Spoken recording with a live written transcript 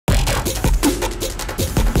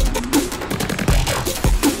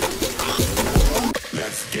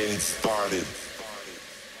getting started.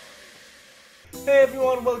 Hey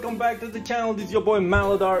everyone, welcome back to the channel. This is your boy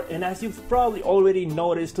Maladar, and as you've probably already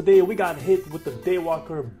noticed, today we got hit with the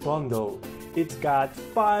Daywalker bundle. It's got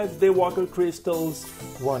 5 Daywalker crystals,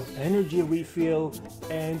 1 energy refill,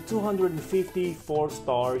 and 250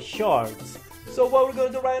 4-star shards. So what we're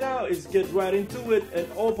gonna do right now is get right into it and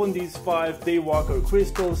open these 5 Daywalker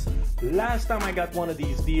crystals. Last time I got one of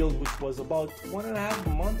these deals, which was about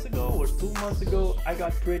 1.5 months ago or 2 months ago, I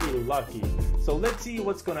got pretty lucky. So let's see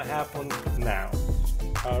what's gonna happen now.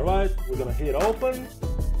 Alright, we're gonna hit open.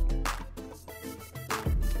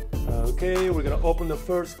 Okay, we're gonna open the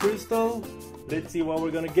first crystal. Let's see what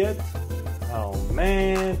we're gonna get. Oh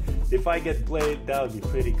man, if I get Blade, that would be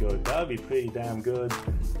pretty good. That would be pretty damn good.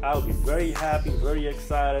 I'll be very happy, very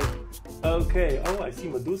excited. Okay, oh, I see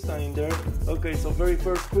Medusa in there. Okay, so very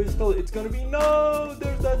first crystal, it's gonna be, no,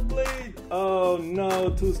 there's that Blade. Oh no,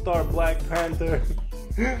 2-star Black Panther.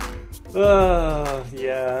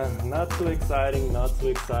 Yeah, not too exciting, not too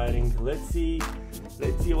exciting. Let's see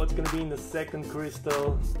what's gonna be in the second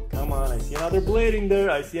crystal. Come on, I see another Blade in there.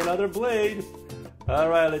 I see another Blade. All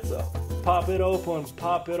right, let's pop it open,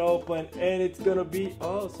 and it's gonna be,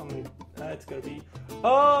 oh, it's gonna be,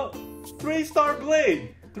 oh, 3-star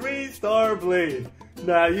Blade, 3-star Blade.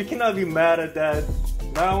 Now, you cannot be mad at that.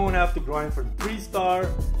 Now I won't have to grind for 3-star,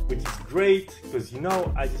 which is great, because you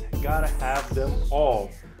know, I just gotta have them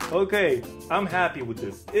all. Okay, I'm happy with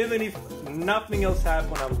this. Even if nothing else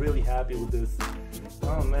happened, I'm really happy with this.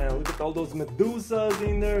 Oh man, look at all those Medusas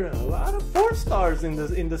in there. A lot of 4-stars in the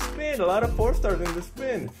spin. A lot of 4-stars in the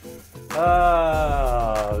spin.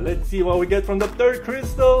 Let's see what we get from the third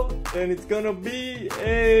crystal, and it's gonna be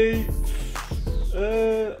a.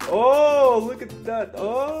 Oh, look at that.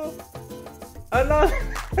 Oh,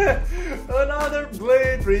 another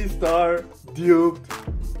Blade 3-star duped.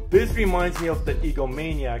 This reminds me of the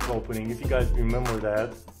Egomaniac opening, if you guys remember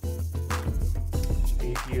that.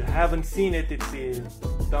 If you haven't seen it, it's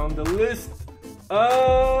down the list. So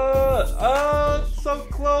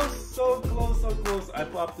close, so close, so close. I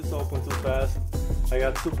popped this open too fast. I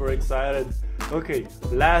got super excited. Okay,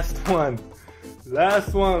 last one.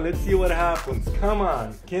 Last one, let's see what happens. Come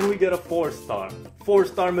on, can we get a 4-star?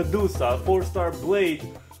 4-star Medusa, 4-star Blade,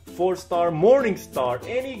 4-star Morning Star,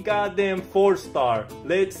 any goddamn 4-star.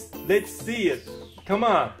 Let's see it. Come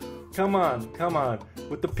on, come on, come on.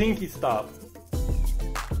 With the pinky stop.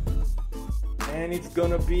 And it's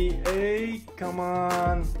gonna be a, come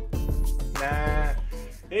on. Nah,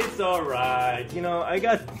 it's alright. You know, I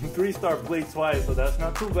got 3-star Blade twice, so that's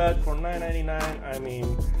not too bad for $9.99. I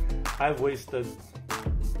mean, I've wasted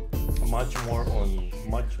much more on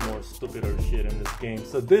much more stupider shit in this game.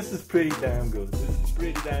 So this is pretty damn good. This is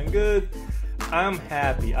pretty damn good. I'm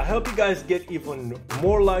happy. I hope you guys get even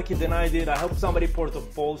more lucky than I did. I hope somebody pours a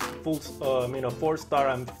full 4-star.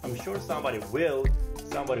 I'm sure somebody will.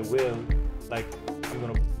 Somebody will. Like, I'm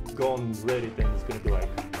gonna go on Reddit and it's gonna be like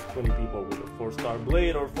 20 people with a 4-star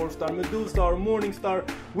Blade or 4-star Medusa or Morning Star,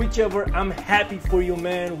 whichever. I'm happy for you,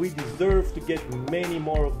 man. We deserve to get many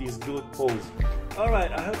more of these good pulls.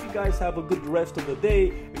 Alright, I hope you guys have a good rest of the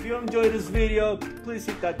day. If you enjoyed this video, please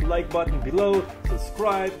hit that like button below,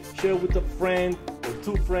 subscribe, share with a friend or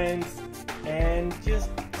 2 friends, and just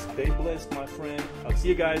stay blessed, my friend. I'll see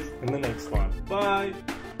you guys in the next one. Bye!